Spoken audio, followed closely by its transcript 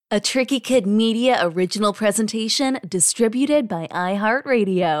A Tricky Kid Media original presentation distributed by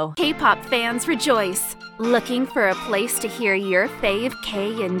iHeartRadio. K-pop fans rejoice! Looking for a place to hear your fave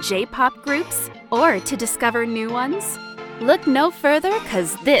K and J-pop groups? Or to discover new ones? Look no further,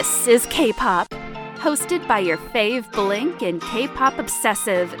 cause this is K-pop. Hosted by your fave Blink and K-pop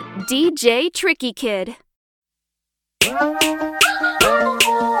obsessive, DJ Tricky Kid.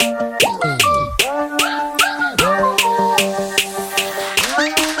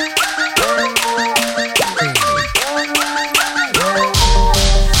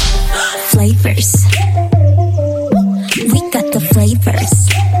 Flavors. We got the flavors.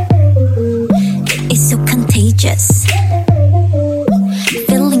 It's so contagious.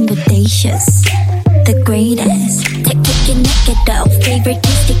 Feeling audacious. The greatest. Take it, knock it out. Favorite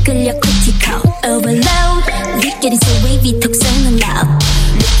taste, 끌려 critical. Overload. We getting so wavy, 독성은 loud.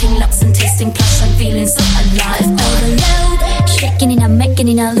 Looking, looks and tasting plush. I'm feeling so alive. Overload. Shaking it, I'm making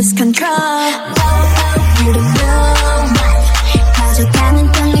it, I lose control. Oh, you don't know why.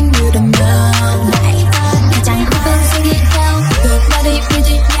 가져가는 떨림, you don't know why. 가장 예쁜 세계로 너를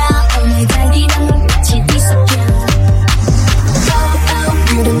믿으려 오늘 달리던 눈빛이 뒤섞여. Oh,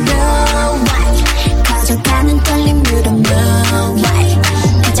 you don't know why. 가져가는 떨림, you don't know why.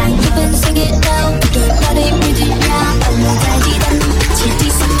 가장 예쁜 세계로 너를 믿으려 오늘 달리던 눈빛이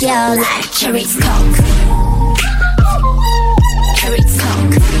뒤섞여. Like cherry coke, cherry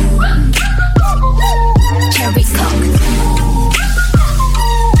coke, cherry coke.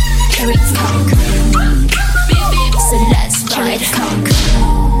 Cherry coke, so let's ride. Coke,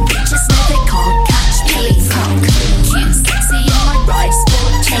 bitches know they can't catch cherry coke. Cute, sexy in my ride,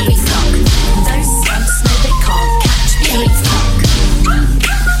 sport cherry coke. Those slugs know they can't catch cherry coke.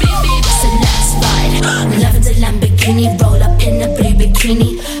 So let's ride. Lavender Lamborghini, roll up in a blue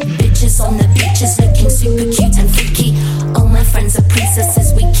bikini. Bitches on the beaches looking super cute and freaky. All my friends are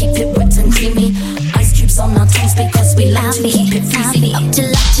princesses, we keep it whipped and creamy. Ice cubes on our tongues because we like to keep it freezy.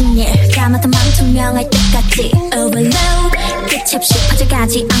 엎질러진 일 까맣던 맘 투명할 때까지 Overload 끝이 없이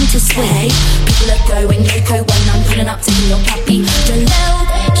퍼져가지 I'm too sweet. People are going loco when I'm pulling up to your puppy. Reload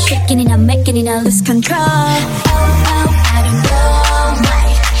shaking it, I'm making it, I lose control. Oh, I don't know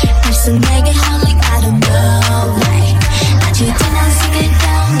why. 벌써 내게 홀릭 I don't know why. 아주 진한 세계로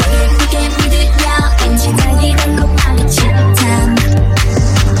너를 믿게 믿으려 왠지 달리던 거 알겠지 단.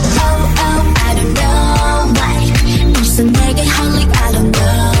 Oh, I don't know why. 벌써 내게 홀릭 I don't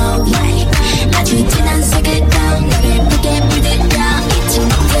know why. 아주 진한 세계로 너를 믿게 믿으려 잊지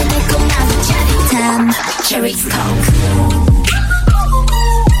못해 내 꿈나무 짜릿함. Cherry coke,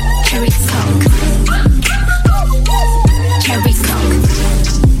 cherry coke,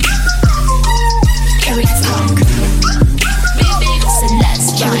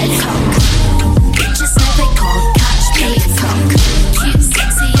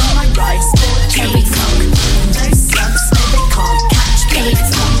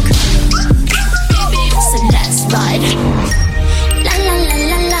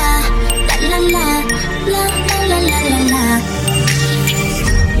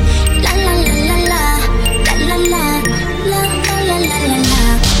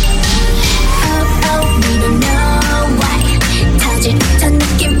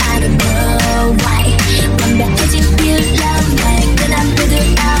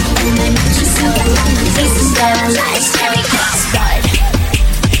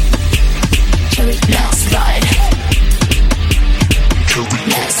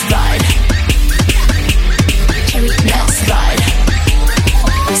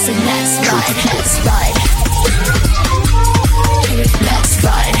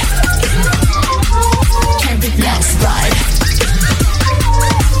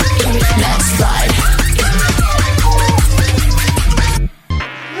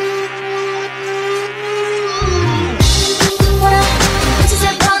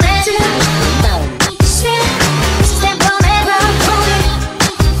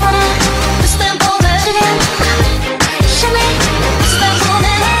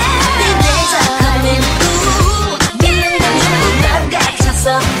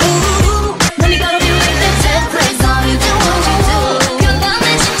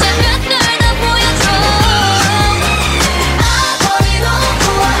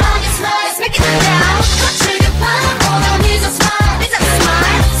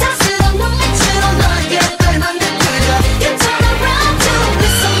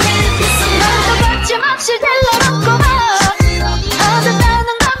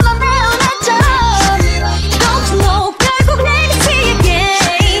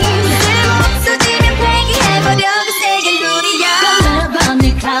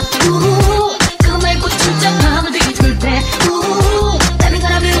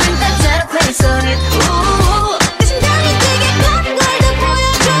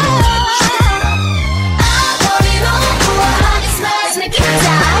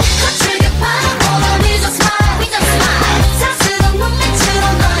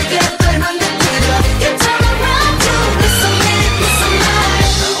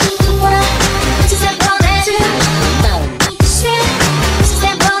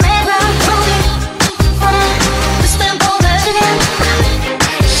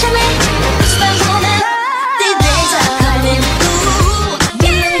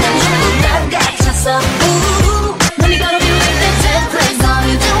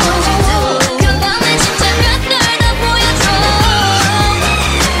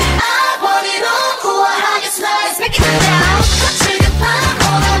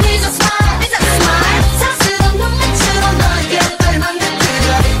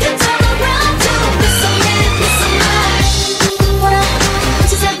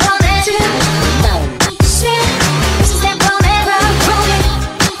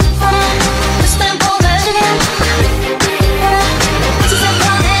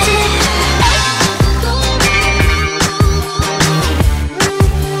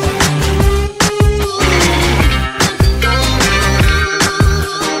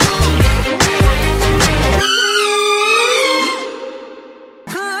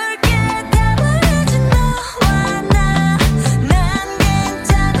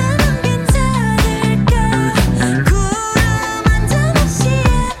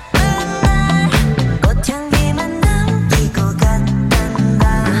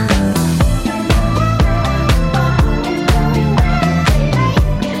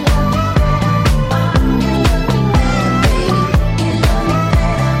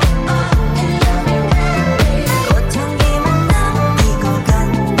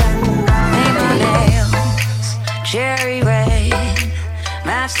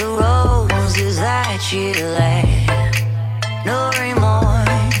 the roses that you left. No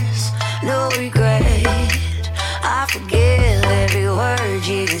remorse, no regret. I forgive every word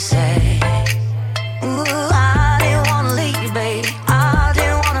you say. Ooh, I didn't wanna leave, babe. I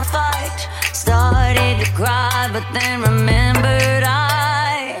didn't wanna fight. Started to cry, but then remembered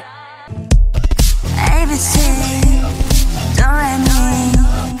ABC, do re mi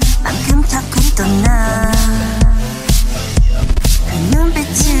만큼 자꾸 떠나. 그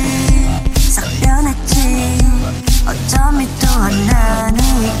눈빛이 싹 변했지. 어쩜 이 또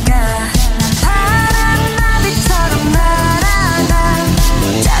하나니까. 파란 나비처럼 날아가.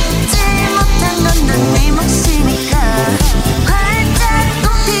 잡지 못한 건 넌 네 몫이니까. 활짝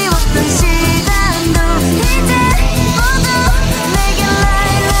꽃피웠던 시간도 이제 모두 내게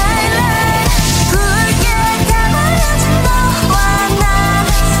lie lie lie. 붉게 가버려진 너와 나.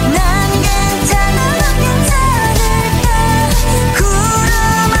 난 괜찮아 넌 괜찮을까. 구름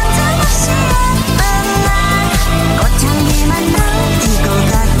한 점 없이 예쁜 날 꽃향기만 남기고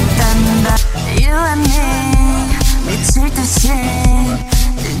갔단다. You and me 미칠 듯이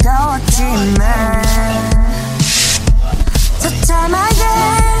뜨거웠지만 처참하게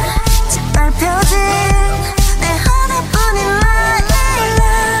짓밟혀진 내 하나뿐인 라일라.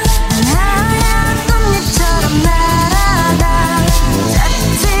 하얀 꽃잎처럼 날아가.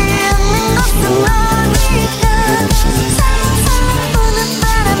 잡지 않는 것은 너니까. 살랑살랑 부는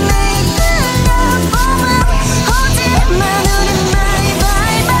바람에 이끌려 봄은 오지만 우린 bye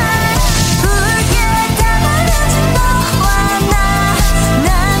bye bye. 붉게 가버려진 너와 나. 난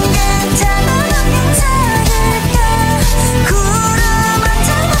괜찮아 넌 괜찮을까. 구름 한 점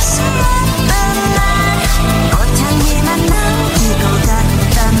없이 예쁜 날 꽃향기만 남기고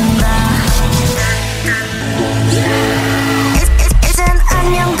갔단다. 이젠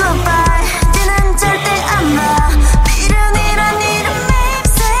안녕 goodbye. 뒤는 절대 안 봐. 미련이란 이름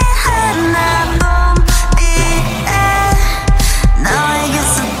맹세하나 봄비에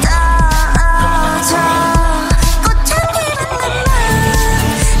너에게서 떨어져. 꽃향기만 남아.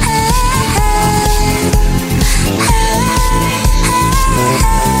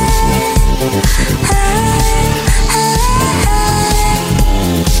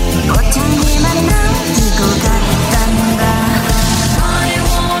 꽃향기만 남기고 갔단다. I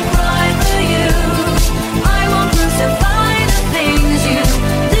won't cry for you. I won't crucify the things you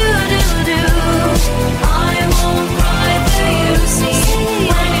do. I won't cry for you. See,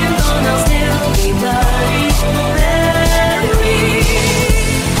 when you're gone I'll still be buried.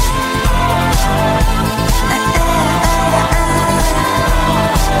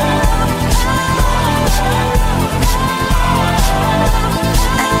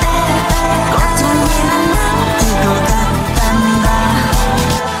 꽃향기만 남기고 갔단다.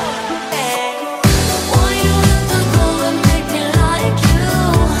 Why you have to go and make me like you?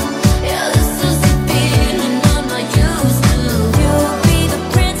 Yeah, this is the feeling I'm not used to. You'll be the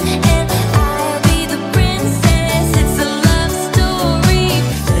prince and I'll be the princess. It's a love story.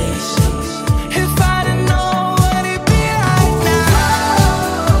 If I didn't know what it'd be like now.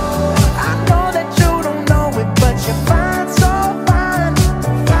 I know that you don't know it, but you're fine, so fine.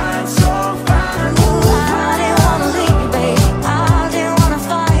 Fine, so fine. Ooh, I didn't wanna leave, babe. I didn't wanna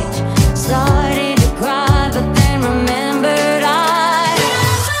fight. Started to cry, but then remembered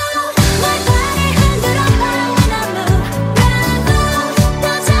my body 흔들어봐 when I move. 더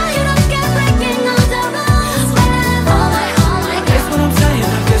자유롭게 breaking all the rules. Oh my Guess what I'm saying?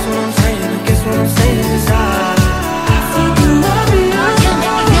 I guess what I'm saying? I guess what I'm saying is I fucking love you. You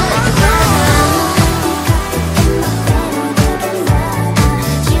make me feel like a girl.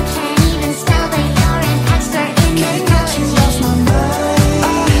 You can't even spell, but you're an expert in your You lost my mind.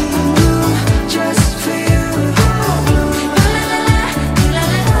 I blew just for you.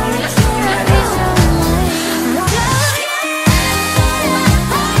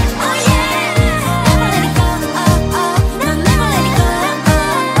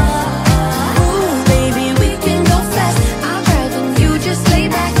 Ooh, baby, we can go fast. I'm driving you, just lay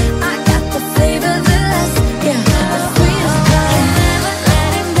back. I got the flavor, the last, yeah, the sweetest kind. Never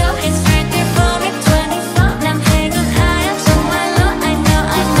let him go, it's right there for me. 24, 난 hanging high, I'm 정말로, I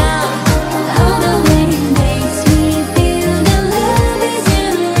know. Oh, the way it makes me feel, the love is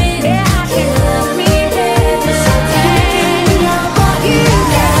in me. Yeah, I can love me, baby, so take your body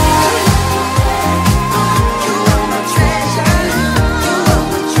down. You are my treasure. You are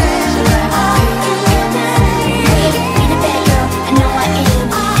my treasure. Being a bad girl, I know I am.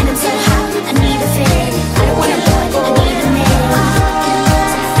 And I'm so hot, I need a fan. I don't want a boy, I need a man.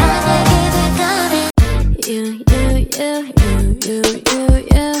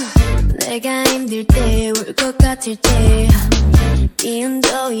 내가 힘들 때, 울 것 같을 때, 이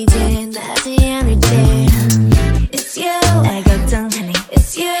온도 이제 나지 않을지 It's you 날 걱정하니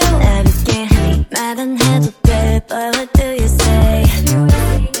It's you 날 웃게 하니 말은 해도 돼 But what do you say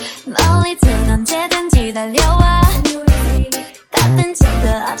멀리든 언제든지 달려와 답은 척도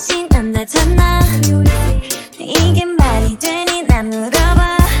없이 난 나타나 이게 말이 되니 난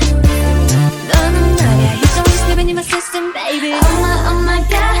물어봐 너는 말야 You don't just live in my system baby Oh my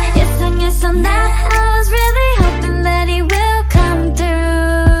god 예상했어 나 I was really hoping that it will come through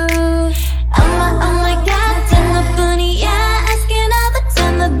Oh my god 단 너뿐이야 Asking all the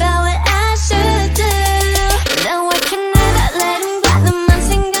time about what I should do No I can never let him 가 너만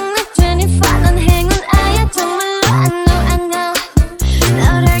생각나 24 넌 행운 아야 정말로 I know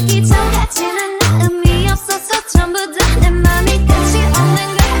너를 기천같지는 나 의미 없어서 전부 다 내 맘이 끝이 없는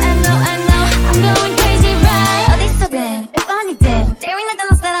걸 I know I'm going crazy right 어디서든 몇 번이든 Daring like the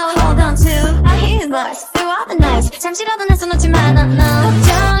lost that I will hold on to I hear his voice through all the noise 잠시라도 날 써놓지만 않아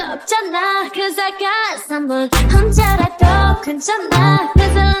걱정 없잖아 Cause I got someone 혼자라도 괜찮아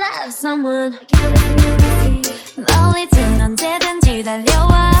Cause I love someone 멀리든 언제든지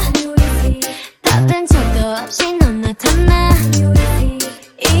달려와 답은 척도 없이 넌 나타나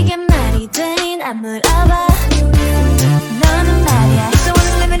이게 말이 되니 난 물어봐 너는 말이야 You don't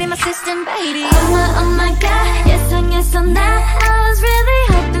wanna live it in my system baby Oh my god 예상했어 나 I was really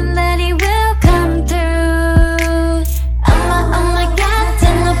hoping that it will come through Oh my god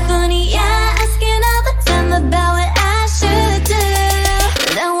단 너뿐이야 Asking all the time about what I should do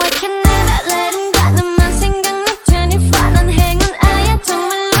No I can never let him 가 너만 생각나 24 넌 행운 아야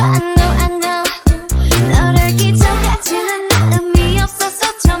정말로 I know 너를 기천같지는 나 의미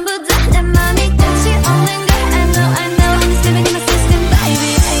없어서 전부 다 내 맘이 끝이 없는 걸 I know I'm just living in my system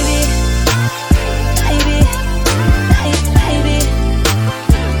baby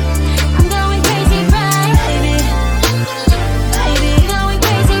I'm going crazy right baby going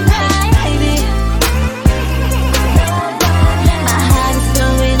crazy right baby My heart is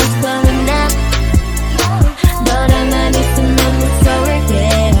blowing up 너랑만 있으면 무서울 게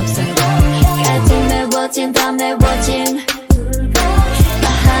없어 같은 매워진 더 매워진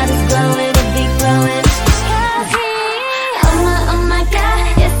My heart is glowing, a big glowing Oh my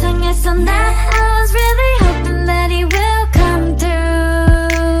god 예상했어 나 I was really hoping that it will come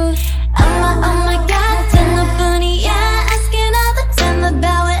through Oh my god 단 너뿐이야 Asking all the time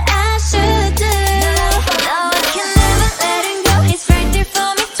about what I should do No I can never let him go He's right there for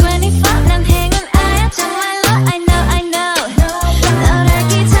me 24 난 행운 아야 정말로 I know 너를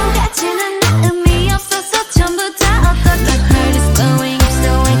기천같지는 나 의미 없어서 전부 다 어떻게 heart is glowing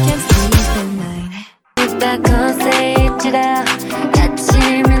so I can sleep at night Back on save it out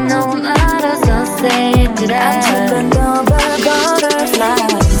아침에 너무 멀어서 save it out I'm tripping over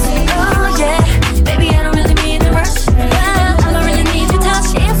butterflies Oh yeah Baby I don't really need a rush I don't really need your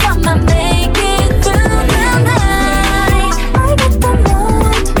touch If I'ma make it through the night I got the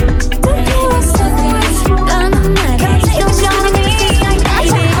mood Don't you so nice 너는 나를 지켜주는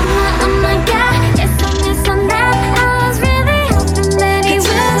baby Oh my god 예상했어 나 I was really hoping that it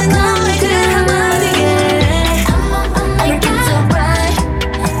will come through I look so bright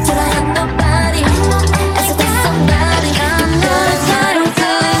till I have nobody as if there's somebody I'm not entitled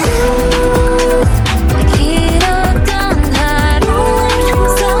to 길었던 하루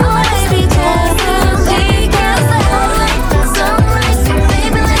So baby just because I like the sunrise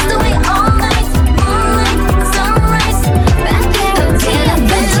Baby let's do it all night Moonlight, sunrise back here until I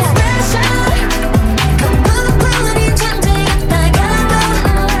feel special Come put the quality 잠재가 나가고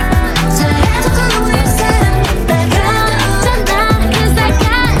잘해줘 그걸 쌤 나가 없잖아 Cause I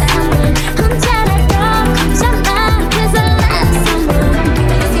got someone 혼자라도 괜찮아 Cause I love someone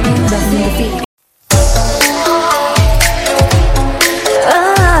Love me feel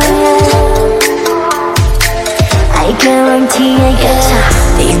I guarantee I get you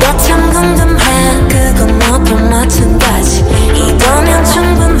네가 참 궁금해 그건 너도 마찬가지 이거면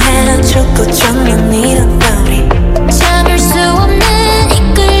충분해 춥고 정면이란 말이 참을 수 없는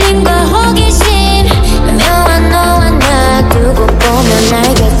이끌림과 호기심 묘한 너와 나 두고 보면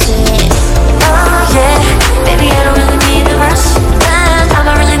알겠지 Oh yeah Baby I don't really need a rush I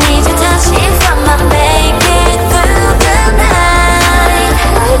don't really need your touch If I'ma make it through the night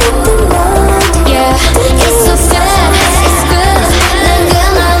I got the mood Yeah It's so fast It's good 난 그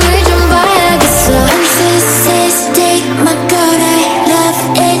맘을 좀 봐야겠어 I'm so sick my god I love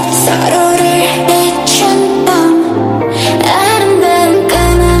it 서로를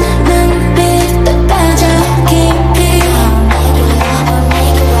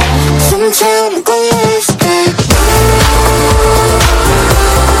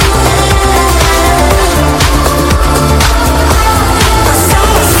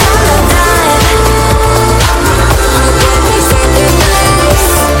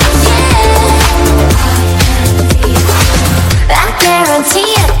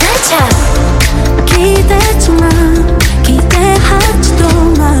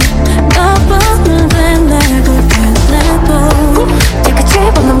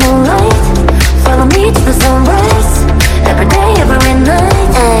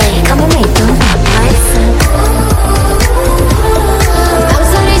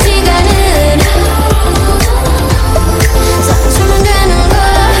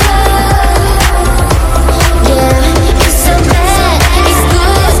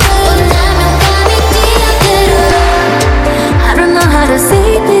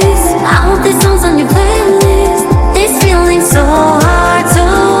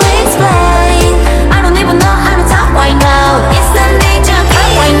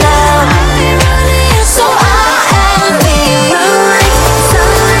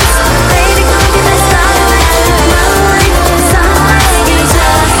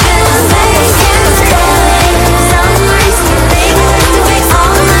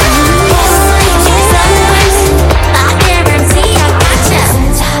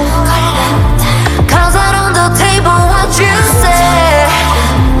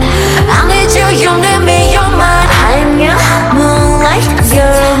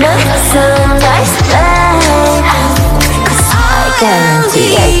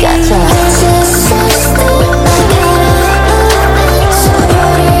And I love it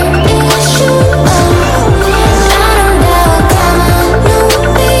right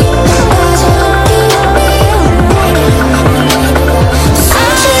back.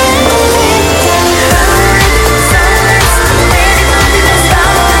 Love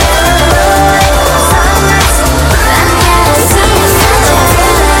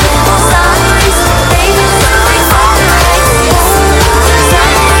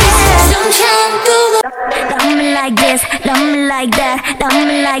me like this, love me like that. Love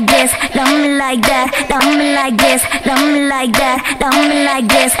me like this, love me like that. Love me like this, love me like that. Love me like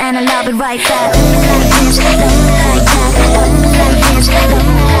this, and I love it right back. Love me like this, love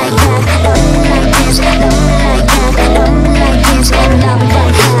me like that. Love me like this, love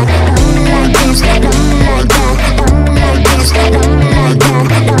me like that. Love me like this, love me like that.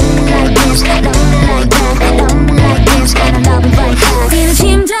 Love me like this, and I love it right back. 뛰는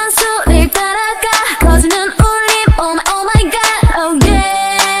심장 소리를 따라가 커지는 울림. Oh my, oh my God, oh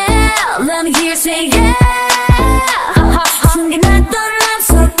yeah. Let me hear you say yeah. 숨겨놨던 love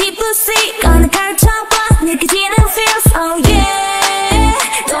so deep to see. gonna 가르쳐봐 느껴지는 feels. Oh yeah.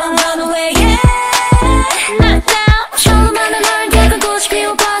 Don't run away, yeah. Not now. 처음 만난 널 다가고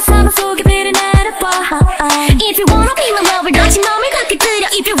싶어봐. 사막 속에 비를 내려봐. If you wanna be my lover 다시 맘을 갖게 들여.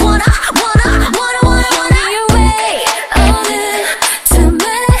 If you wanna your way. 어느 틈에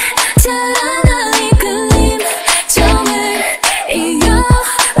자라난 이끌림 점을 이겨.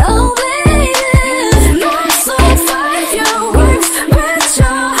 Oh baby, you're so fine. Your words reach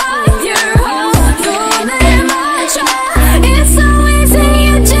higher. 눈을 맞춰. It's so easy,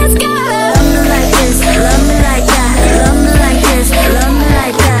 you just gotta love me like this, love me like that. Love me like this, love me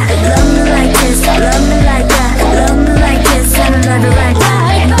like that. Love me like this, love me like that. Love me like this, and I love it right back.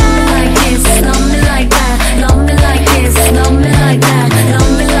 Love me like this, love me like that. Love me like this, love me like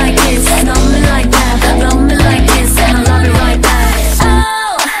this. Love me like that, love me like this, and I love it right back.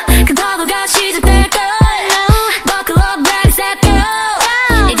 Oh, 그 파도가 시작될 걸. Buckle up, ready, set, go.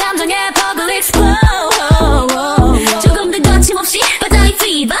 이 감정에 bubble explode. 조금 더 거침없이 바다의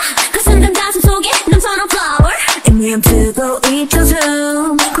fever. 그 순간 가슴 속에 넘쳐난 flower. 의미함 두고 있던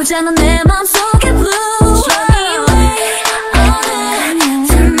숨 고장난 내 맘속에 blue. 어느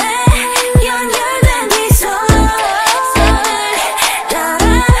틈에 연결된 이 손을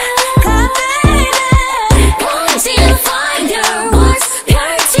따라가 baby. Wanting to find your words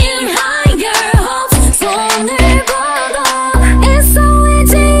펼친 higher hopes. 손을 뻗어. It's so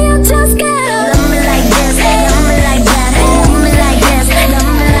easy, you just gotta love me like this, love me like that. Love me like this,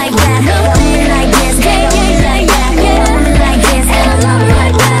 love me like that. Love me like this, love me like that. Love me like this, and I love it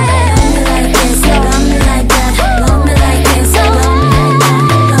right back. Love me like this, love me like that. Love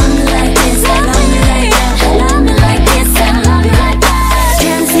me like this, love me like that. Love me like this, and I love it right back.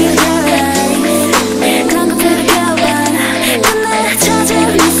 Can't see your eyes. 그런 것들을 겨봐. 넌날 찾아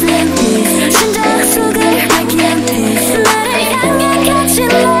missing piece. 심장 속을 밝힌 piece. 나를 향해 겹친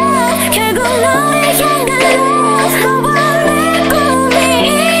love. 결국 너를 향한 love. 너와 내 꿈이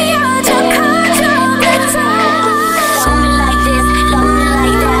이어져 커져가서. Love me like this, love me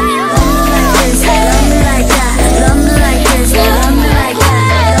like that. Love me like this, love me like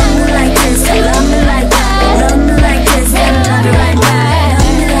that. Love me like this, love me like that. Love me like this, love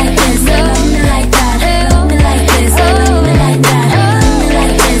me like that. Love me like this, and I love it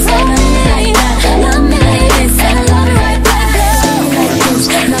right back. Love me like this,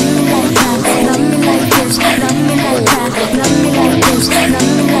 love me like that. Love me like this, love me like that. Love me like this, love me like that. Love me like this, and I love it right back.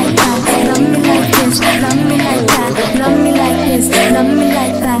 Love me like this, love me like that. Love me like this, love me like that. Love me like this, love me like that. Love me like this, love me like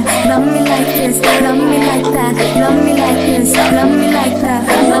that. Love me like this, love me like that. Love me like this, love me like that. Love me like this, love me like that.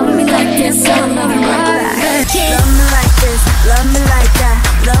 Love me like this, I love it right back. Love me like this, love me like that.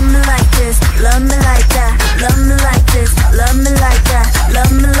 Love me like this, love me like that. Love me like this, love me like that.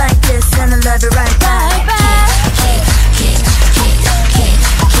 Love me like this, and I love it right back.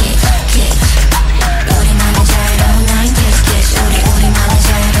 우리만의 자유로운 night kiss. 우리만의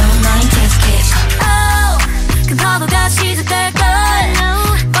자유로운 night kiss. Oh, 그 파도가 시작될 걸.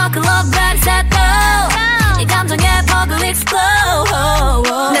 Buckle up, ready, set, go. 이 감정에 bubble explode.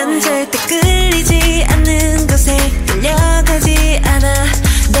 난 절대 끌리지 않는 곳에 끌려가지 않아.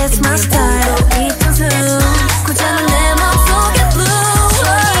 That's my style. 있던 숨 고장난 내 맘속에 blue.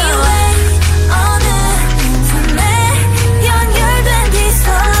 어느 틈에 연결된 이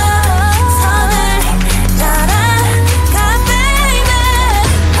선을 따라가 baby.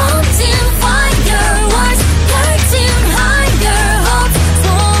 Wanting to find your words 펼친 higher hopes.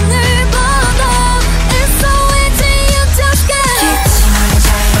 손을 뻗어. It's so easy, you just gotta 우리만의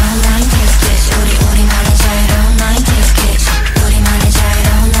자유로운 night kiss. 우리만의 자유로운 night kiss. 우리만의 자유로운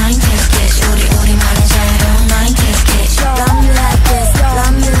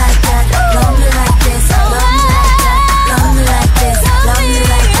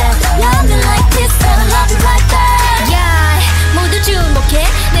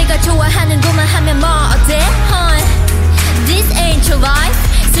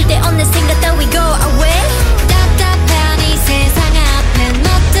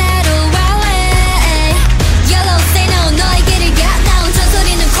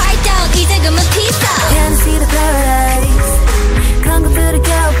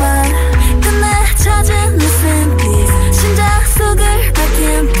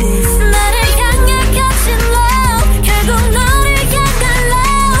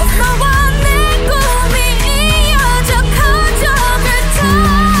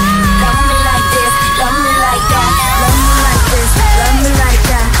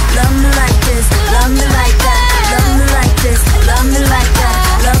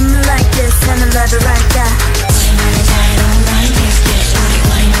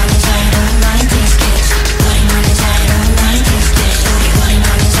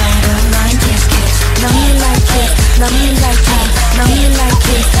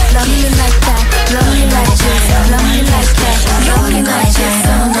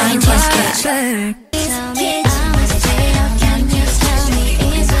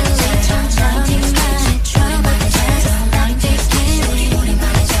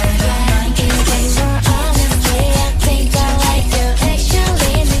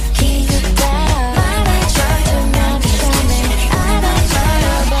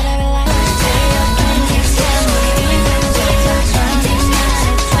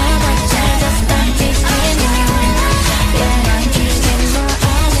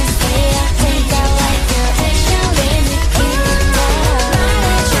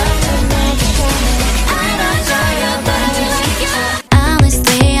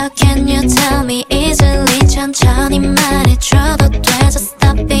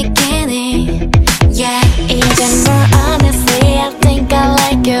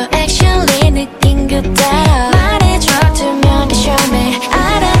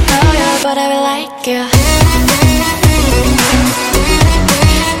but I will like you.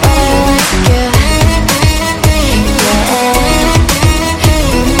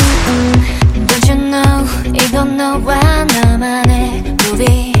 Don't you know 이건 너와 나만의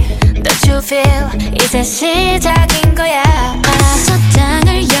movie. Don't you feel 이제 시작인 거야.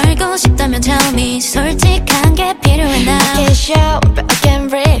 서장을 열고 싶다면 tell me. 솔직한 게 필요해 now. I can't show but I can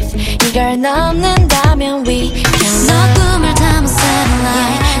breathe. 이걸 넘는다면 we can 너 꿈을 담은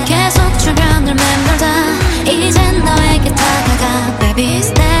satellite. 계속 주변을 맴돌다 이젠 너에게 다가가 baby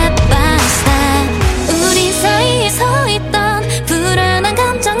step by step. 우리 사이에 서 있던 불안한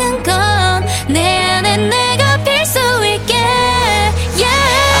감정은 건 내 안에 내가 필 수 있게 yeah.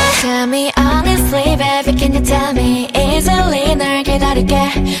 Oh, tell me honestly baby can you tell me easily 날 기다릴게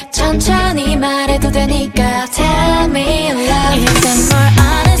천천히 말해도 되니까 tell me love. Even more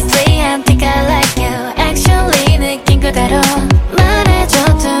honestly I think I like you actually 느낀 그대로 말해줘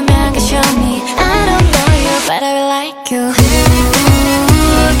투명하게 show me I don't know you but I will like you. Ooh,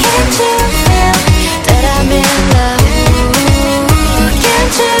 can't you feel that I'm in love? Ooh,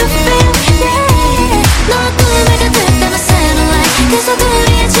 can't you feel yeah. 너와 꿈을 같았다면 satellite. 그래서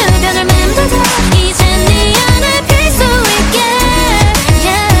우리의 주변을 맴돌다 이제 네 안에 필 수 있게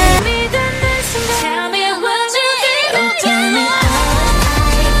yeah. 믿는 순간 tell me would you be my tell me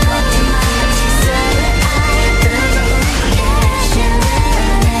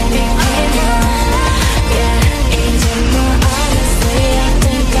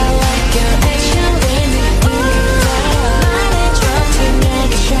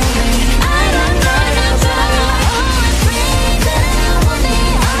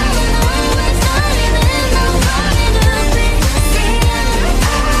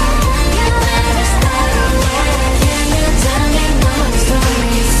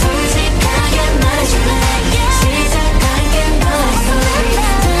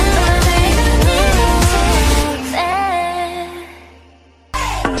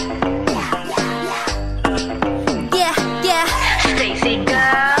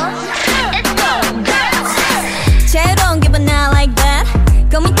새로운 기분 I like that.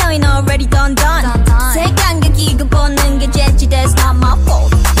 고민 따윈 already done. 색안경 끼고 보는 게 재치 that's not my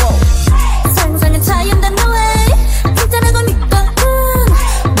fault. 상상은 차이온단 너의 진짜라고 믿거든.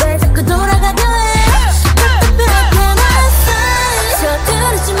 왜 자꾸 돌아가려 해. 답답해 났어.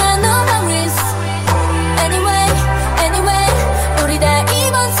 서두르지만 no worries. Anyway 우리 다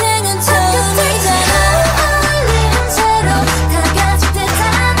이번 생은 처음이잖아. 어울리는 채로 다가질 듯한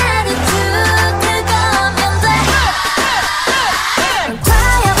attitude 그거면 돼.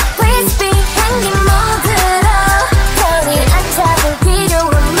 과연 crispy 향기 모드로 우리 안 잡을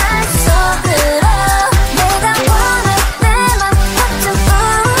필요한 말 속으로 내가 원할 때만 확정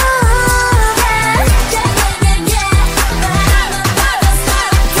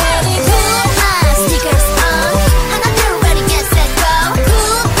Baby put my sneakers on 하나 둘 ready get set go.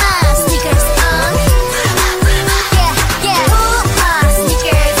 Put my sneakers on yeah put my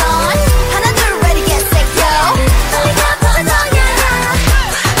sneakers on 하나 둘 ready get set go. 빨리 가보자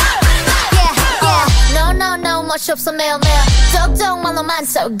No 멋이 없어 매일매일 적정만 너만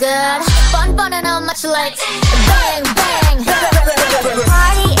so good 뻔뻔해 no much late bang bang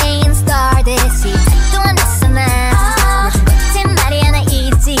Party ain't started 시작도 안 했어 난 멋진 말이 하나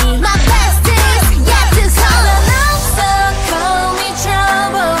있지 My besties yet to come 난 없어 call me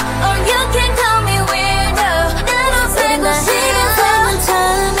trouble or you can call me weirdo 나로 살고 싶은 삶은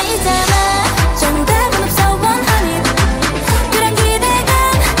처음이잖아 정답은 없어 원하니 그런 기대감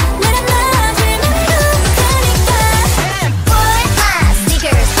내려놔지면 누구니까 Put my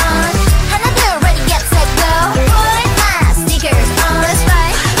sneakers on 하나 둘 ready get set go Put my sneakers on That's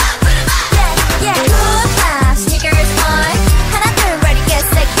right yeah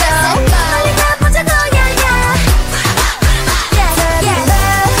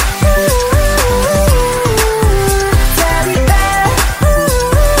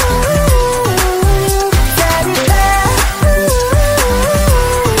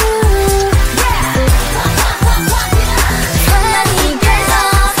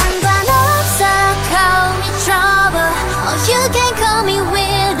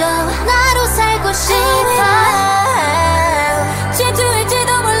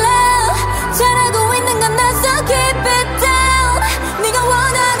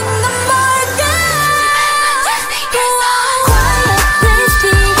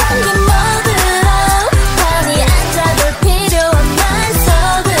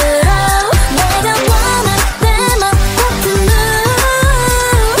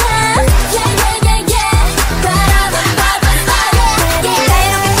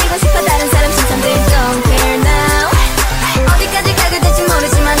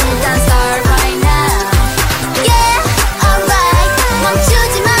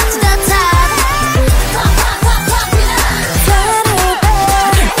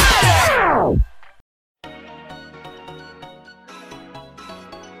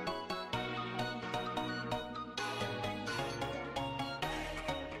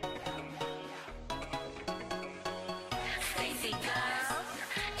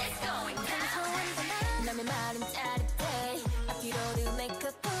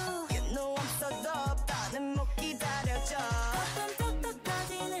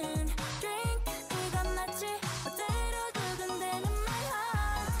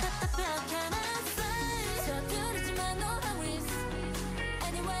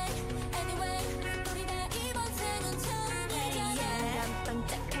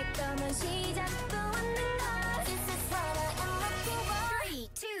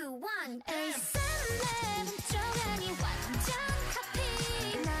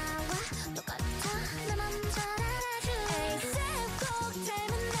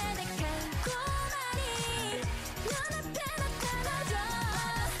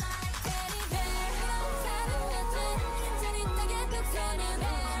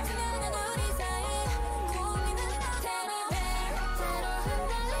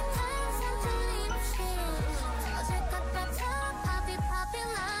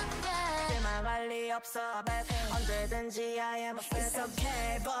없어 babe 언제든지 I am a fan It's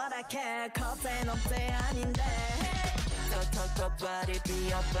okay but I can't cause 난 없대 아닌데 Don't talk about it be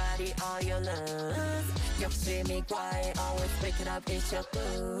your body all you lose 욕심이 과해 always pick it up it's your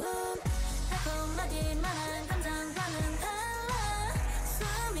boo 달콤하기만한 감정과는 달라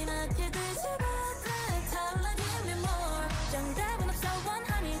숨이 막히듯이 바다에 탈락 give me more 정답은 없어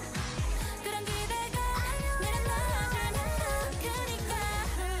원하니 그런 기대가 내는 나를 만나니까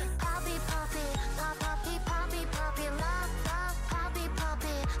Poppy poppy poppy poppy poppy love love poppy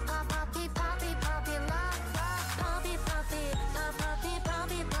poppy poppy poppy poppy love love poppy poppy poppy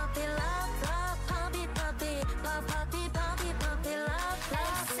poppy poppy love love poppy poppy poppy poppy poppy love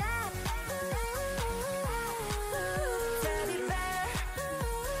love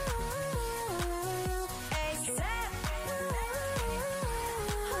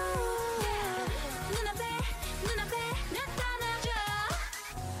눈앞에 나타나줘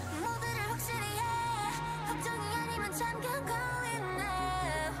모두를 확실히 해 걱정이 아니면 잠깐 call it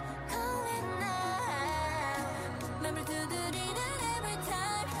now call it now 맘을 두드리는 every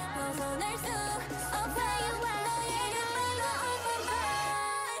time 벗어날 수 없어 너의 이름으로 open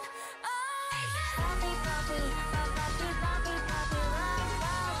mind Poppy poppy poppy poppy poppy love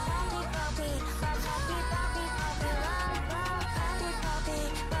love poppy poppy poppy poppy poppy love love poppy poppy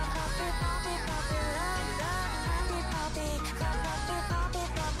poppy poppy poppy love love poppy poppy poppy poppy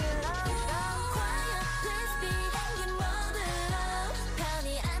poppy love love Quiet please be 이 모드로 편히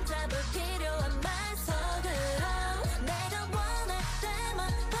앉아볼 필요한 말 속으로 내가 원할 때만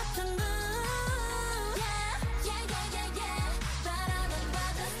버튼 move Yeah yeah yeah yeah yeah 바라만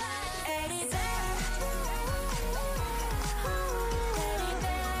봐도 fine Any day Any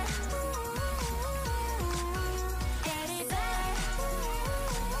day Any day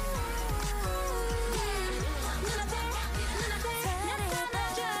눈앞에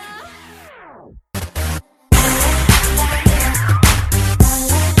나타나줘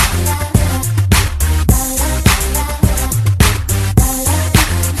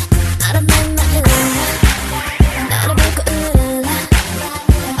알아낸 말을 나를 보고 울라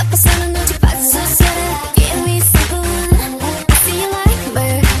앞에서는 눈치 빠져서는 뒤에 위선뿐 I feel like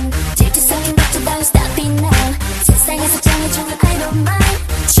bird 질투 섞인 것도 다 stop it now 세상에서 정해준 I don't mind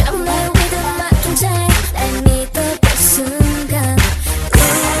Trouble with my 존재 날 믿어볼 순간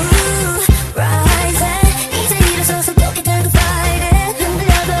Ooh, rising 이제 일어서서 고개 들고 fighting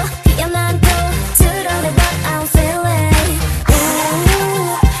흔들려도 피어난 또 드러내 what I'm feeling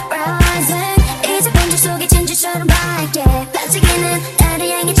Ooh, rising 이제 번질 속에 진주처럼 밝게 반짝이는 나를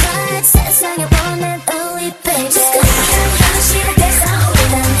향해 try 세상에 보낸 only baby Just go 하는 시작에서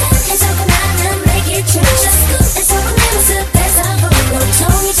난 해석은 나는 make it true Just go 해서 내 모습에서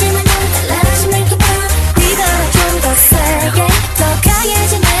보통이지만 난 달라짐을 기뻐 믿어라 좀 더 세게 더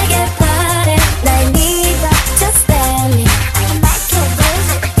강해진 내게 바래 날 믿어 just tell me I can make you lose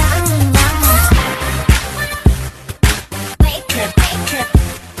it down Make it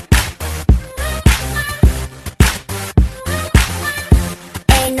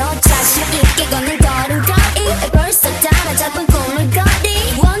Ain't no 자신 있게 걷는 걸음걸이 벌써 따라잡은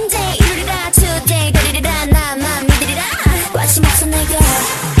꿈을거리 One day 이루리라 today 그리리라 나만 믿으리라 관심 없어 내가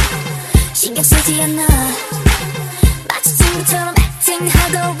신경 쓰지 않아 마치 친구처럼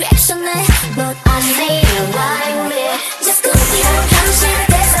acting하고 reaction해 But I feel like me Just go 하루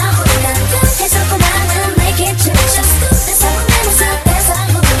시작해서 난 해석은 나는 make it true Just go 해서 내 모습에서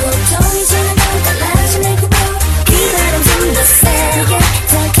보통이지만 넌 달라진 내 기분 이 바람 좀 더 세게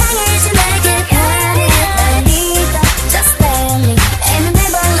더 강해진 내게 바래 날 믿어 just tell me And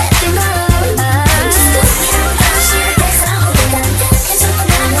never let me go Just go 하루 시작해서 난 해석은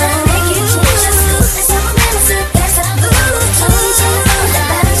나는 make it true Just go 해서 내 모습에서 보통이지만 넌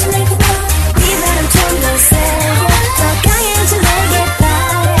달라진 내 기분 이 바람 좀 더 세게 더 강해진 내게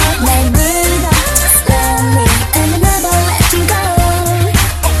바래 날 믿어 just tell me And never let me go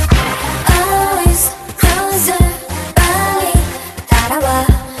Always closer 빨리 따라와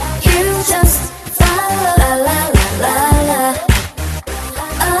You just follow la la la la la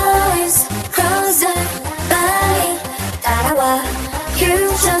Always closer 빨리 따라와 You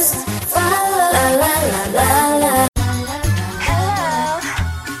just follow la la la la la Hello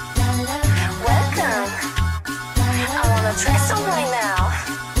Welcome I wanna try some right now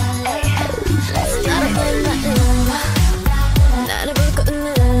Hey Let's do it 나를 보고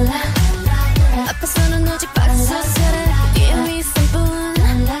웃는다 앞에서는 오직 박수소리 뒤에 위선뿐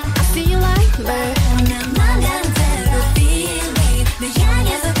I feel like bird 나만 가는 대로 feeling 널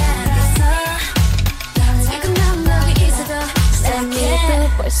향해서 가겠어 지금 난 여기 있어도 날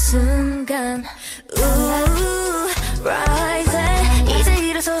믿어볼 순간 Ooh, rising 이제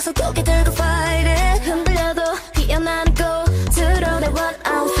일어서서 고개 들고 fight it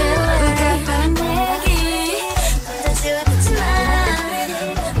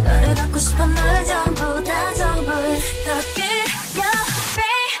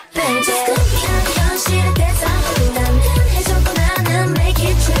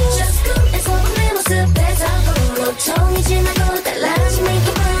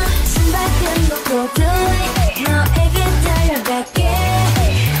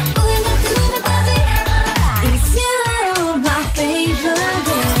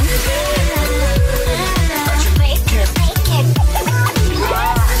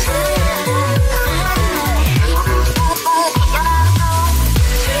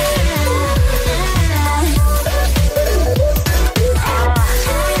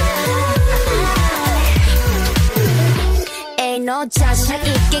너 자신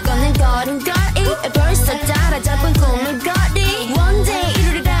있게 걷는 걸음걸이 벌써 따라잡은 꿈을거리 One day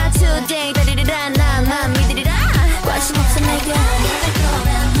이루리라 today 다리리라 나만 믿으리라 관심 없어 내게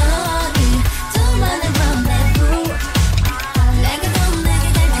더 많은 rendezvous 내가 더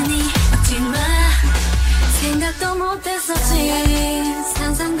내게 될 테니 막지마 생각도 못했었지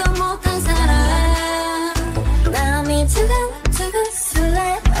상상도 못한 사람 마음이 두근두근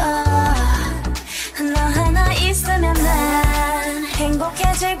설레어 너 하나 있으면 난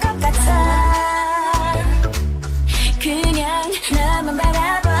행복해질 것 같아 그냥 나만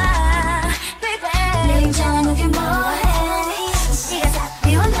바라봐 baby 내 저녁에 뭐해 시간 다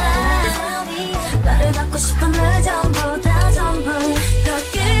비워놔 너를 받고 싶은 그 전부 다 전부 더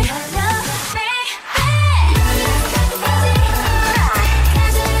끌려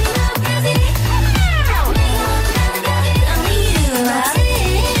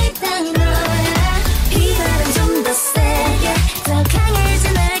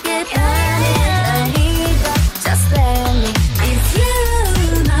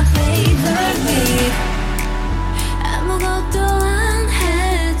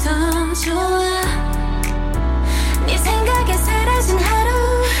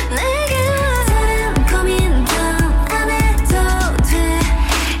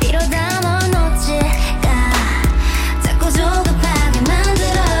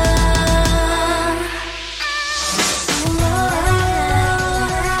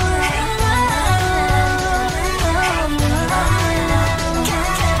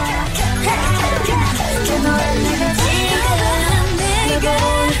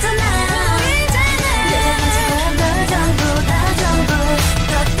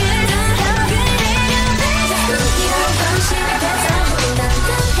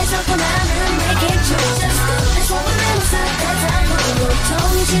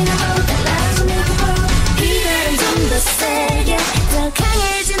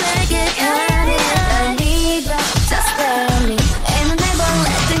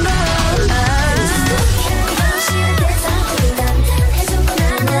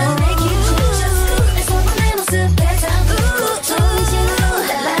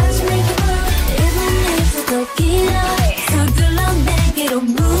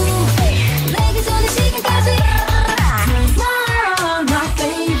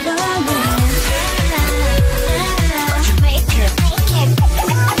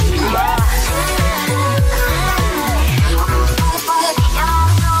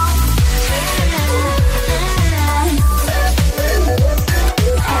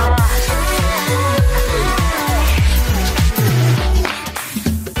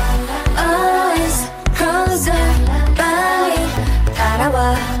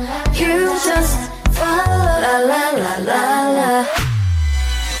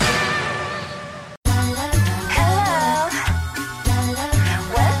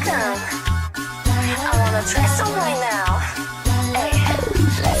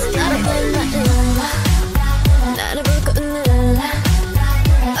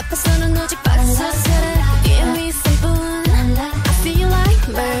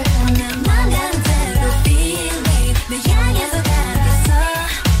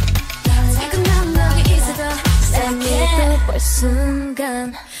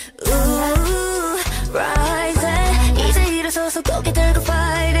순간 rising 이제 일어서서 고개 들고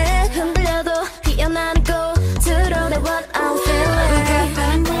fight it 흔들려도 피어나는 꽃으로 내 what I'm feeling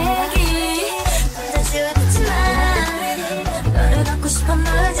바람 내기 혼자 지워졌지만 너를 갖고 싶어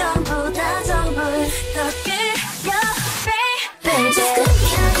널 전부 다 전부 더 끌려 baby Just go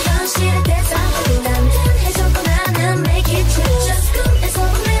이런 시를 대상 해주고 나는 make it true Just go 내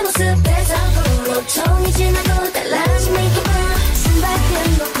속은 내 모습에 잡고 종이 지나고 달라진 make it blue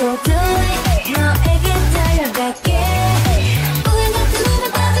신발끈 놓고 do it 너에게 달려갈게 우연 같은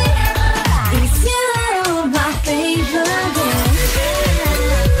오늘까지 It's you my favorite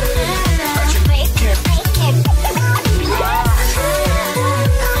Make it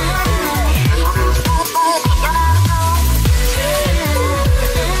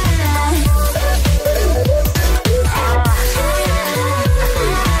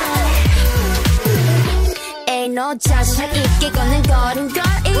Ain't no 자신 있게 걷는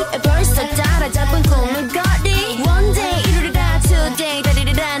걸음걸이 벌써 따라잡은 꿈을거리 One day 이루리라 today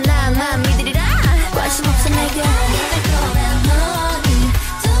다리리라 나만 믿으리라 관심 없어 내게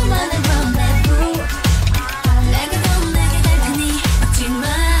더 많은 rendezvous 내가 더 내게 될 테니 막지마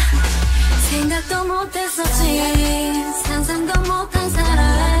생각도 못했었지 상상도 못한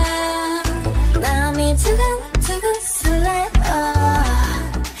사람 마음이 두근두근 설레어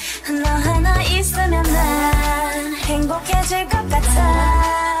너 하나 있으면 난 행복해질 것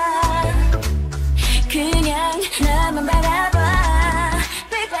같아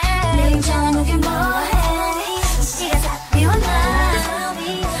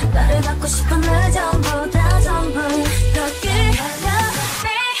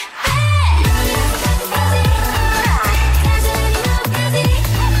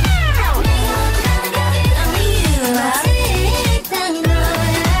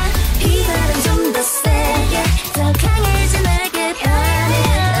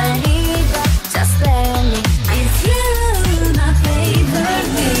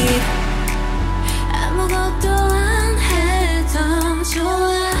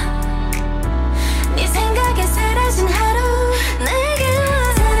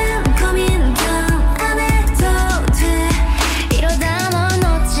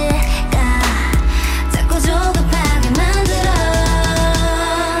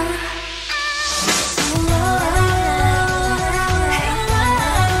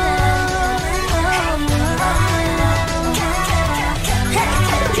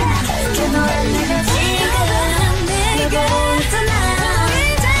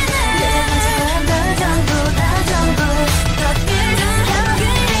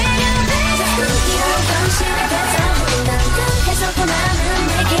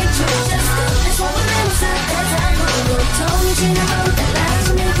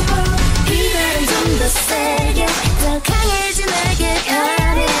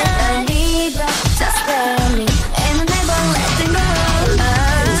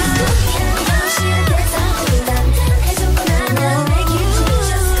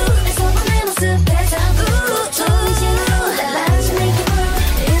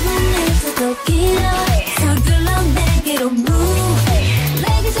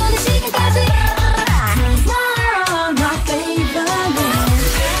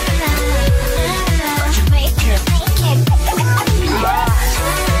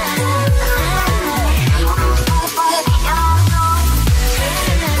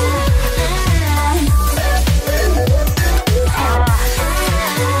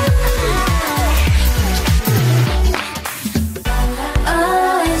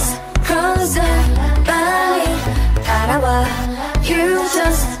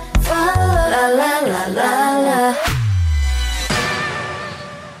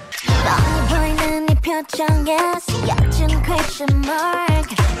정했어 얕은 question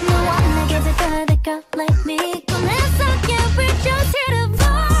mark No one 내게 될 the girl like me 꺼내서 yeah we're just here to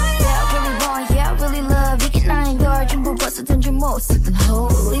vibe Yeah really want yeah really love 이게 나의 걸 전부 벗어던질 모습은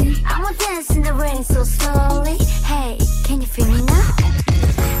holy I'ma dance in the rain so slowly Hey can you feel me now?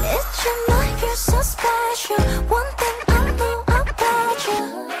 It's your night you're so special One thing I know about you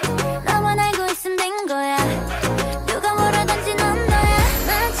나만 알고 있으면 된 거야 누가 뭐라든지 넌 너야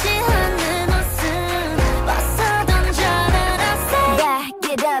마치 하늘 웃음 벗어 던져라 I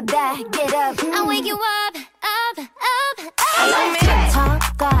say back it up I wake you up I like to talk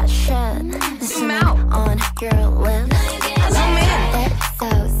that shit The smell on your lips It's so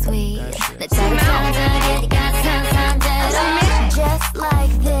sweet 내 차를 찾아게 got some Just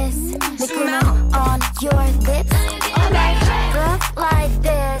like this 내 꿈은 on your lips Look like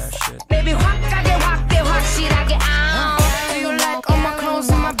this Baby 확하게 확대 확실하게 Do you like all my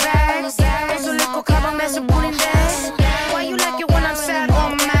clothes and my bags 옷을 입고 가방 매서 뿌린데 Why you like it when I'm sad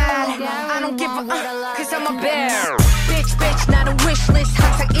or mad I don't give a cause I'm a bear Bitch 나는 wishlist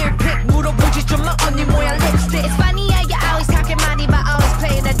항상 earpick 물어보지 좀 너 언니 모양 lipstick It's funny how you always talking money but always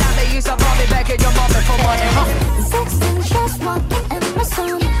playing the dumb You so brought me back in your moment for money Sex and just walking in my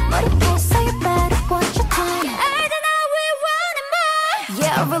zone 머리에 so you better watch your tone I don't know we want it more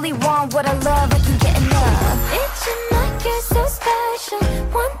Yeah I really want what I love I can get enough It's your night you're so special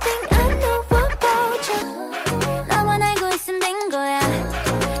One thing I know about you 나만 알고 있으면 된 거야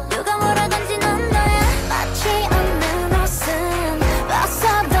누가 뭐라든지 넌 너야 마치 없는 웃음 벗어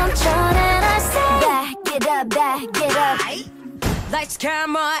던져라 I say back it up Lights,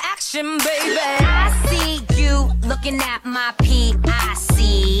 camera, action, baby I see you looking at my PIC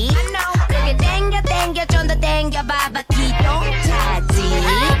I know 그게 땡겨 좀 더 땡겨봐봐 기동차지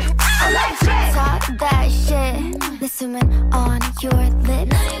I like that Talk that shit 내 숨은 on your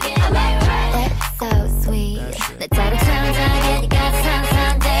lips It's so sweet 내 차를 찾아게 네가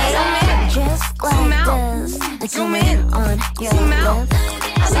상상대로 Just like this 내 숨은 on your lips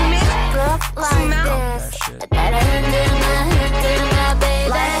Look like this 따라 흔들마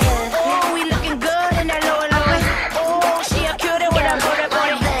baby Oh we looking good in that lower Oh she a cutie with a booty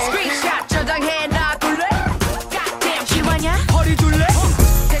Screenshot 저장해 놔둘래 Goddamn 지화냐 허리 둘래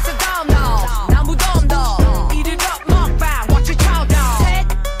됐어 덤더 난 무덤더 Eat it up 먹방 watch it chow down 셋,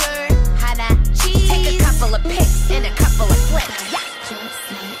 둘, 하나 cheese Take a couple of pics and a couple of flicks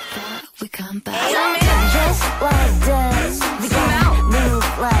Just like that we come back Just like this we gon' move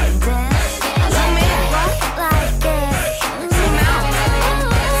like this Walk like this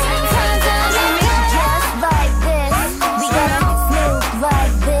Just like this we gonna move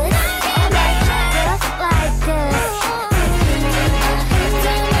like this Just like this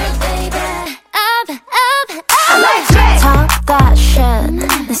Talk that shit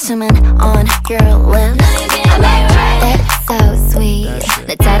내 숨은 on your lips It's so sweet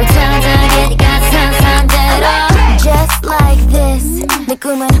내 차를 찾아게 네가 상상대로 Just like this 내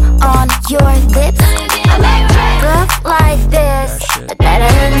꿈은 on your lips Look like this 따라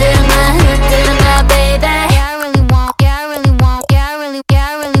흔들마 baby Yeah I really want Yeah I really want Yeah I really Yeah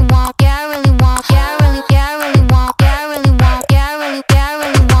I really want Yeah I really want Yeah I really Yeah I really want Yeah I really want Yeah I really Yeah I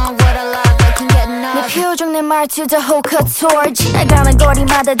really want What a love I can get enough 내 표정 내 말투 다 호cut torch 날 가는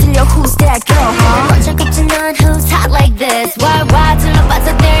거리마다 들려 Who's that girl huh 어쩔 겁지 넌 who's hot like this Why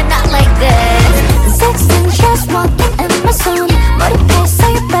둘러봐서 they're not like this Sex and just walking in my zone 머리에 so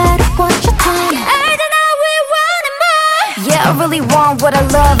you better watch your tone I don't know we want it more Yeah I really want what I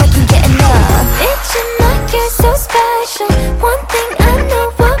love I can get enough It's your night you're so special One thing I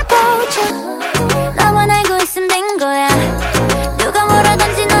know about you 나만 알고 있으면 된 거야 누가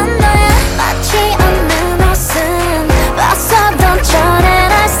뭐라든지 넌 너야 마치 없는 웃음 벗어 던져라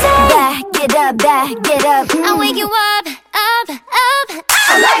I say back it up I wake you up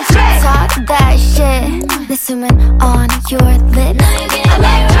I like that Talk that shit 내 숨은 on your lips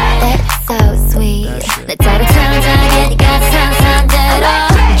It's so sweet 내 차를 찾아게 네가 상상대로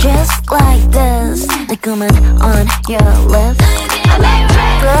Just like this 내 꿈은 on your lips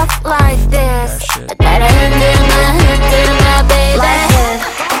Look like this 따라 흔들마 baby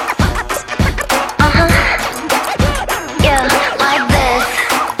Yeah, like this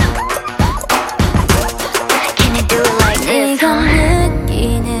Can you do it like this? 네가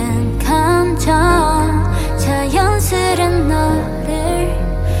느끼는 감정 자연스런 너를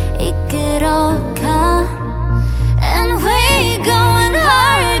이끌어가 And we going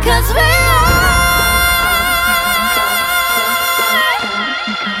hard cause we are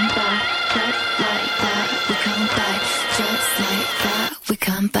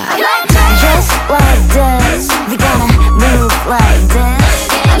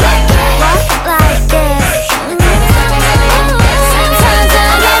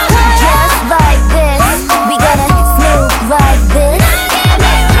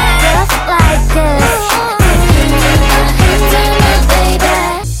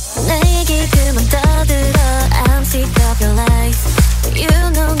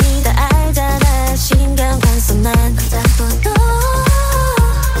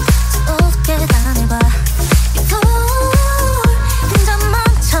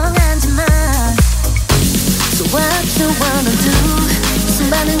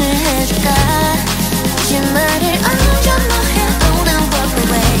해줄까 거짓말을 어려워 해 Oh don't walk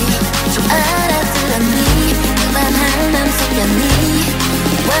away 좀 알아들었니 그만할 맘 생겼니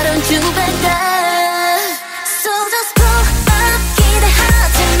Why don't you back up So just go up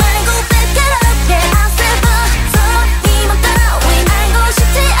기대하지 말고 back it up Yeah I said 더 희망 따윈 알고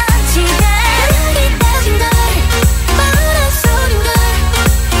싶지 않지 Yeah 기대진 걸 말할 소린 걸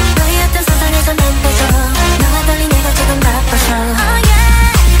너였던 상상에서 난 빼줘 너와 달리 내가 조금 바빠서 Oh yeah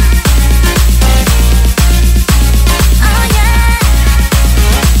Oh yeah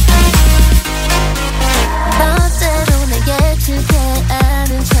멋대로 날 예측해 아는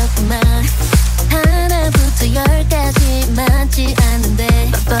척만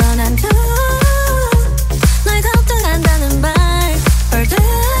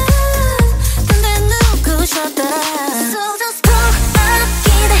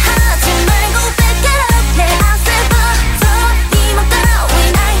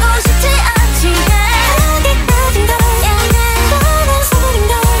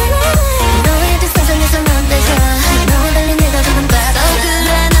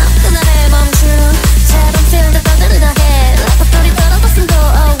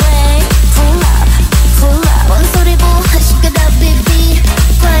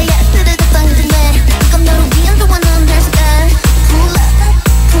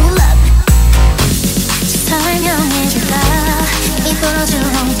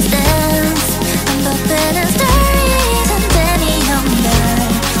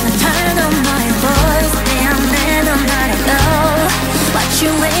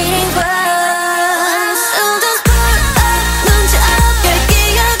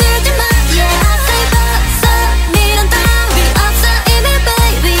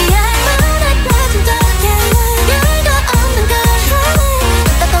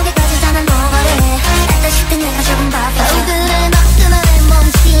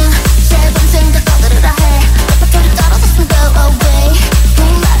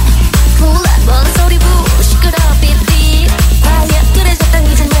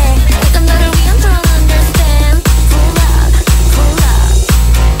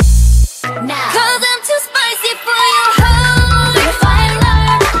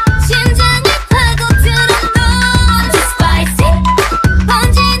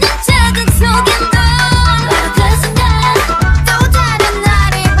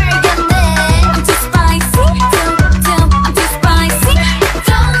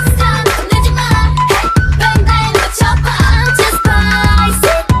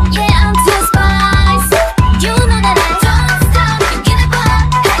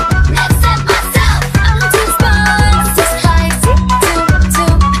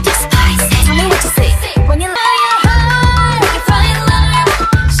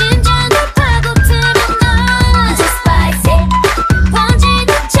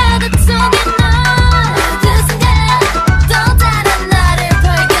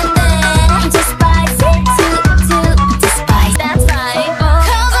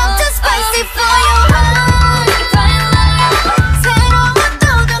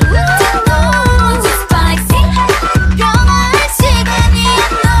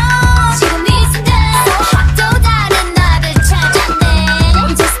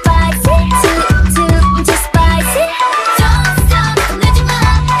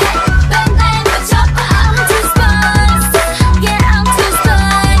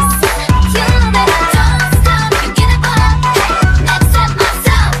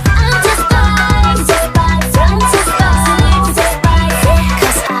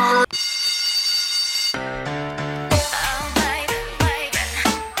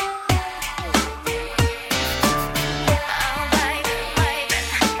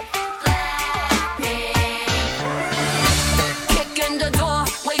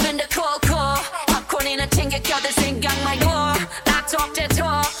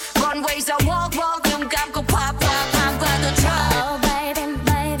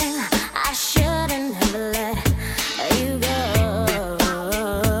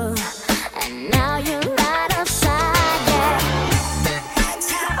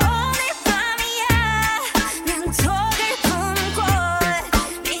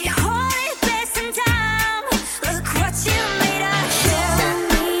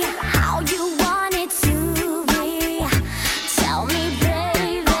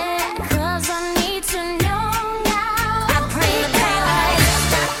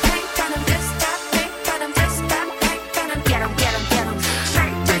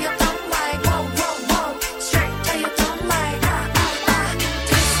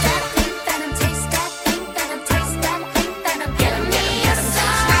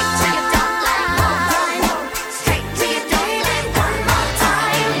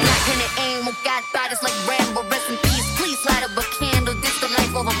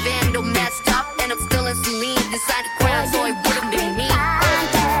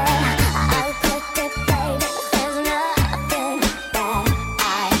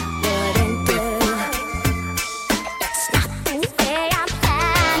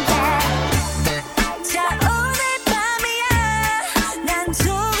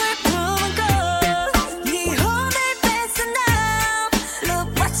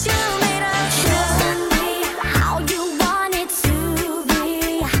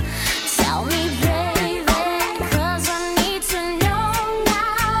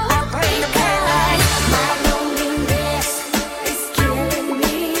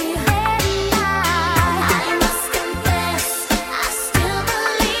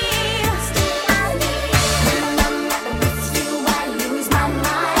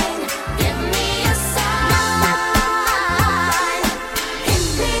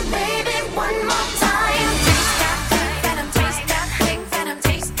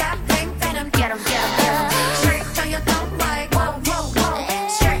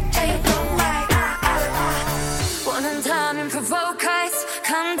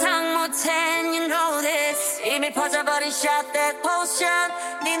감당 못해 you know this 이미 퍼져버린 shot that potion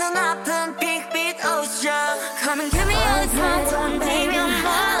네 눈앞은 big big ocean Come and give me all the time don't baby I'm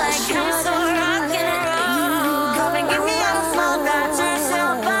more like I'm so rock and roll Come and give me all the smoke that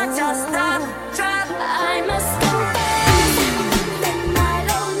yourself but just stop drop I must confess that my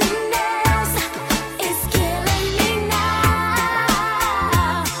loneliness is killing me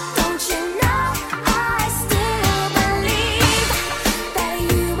now Don't you know I still believe that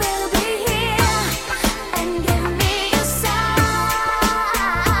you will be here and give me a sign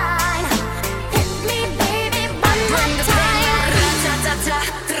Hit me baby one more time Ra-ta-ta-ta,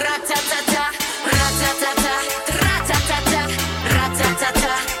 ra-ta-ta-ta, ra-ta-ta-ta, ra-ta-ta-ta,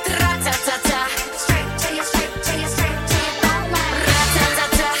 ra-ta-ta-ta, ra-ta-ta-ta Straight to you, straight to you, straight to you, that line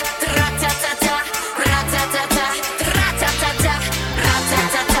Ra-ta-ta-ta, ra-ta-ta-ta, ra-ta-ta-ta, ra-ta-ta-ta,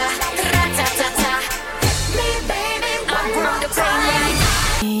 ra-ta-ta-ta, ra-ta-ta-ta Hit me baby one more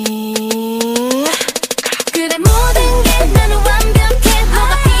time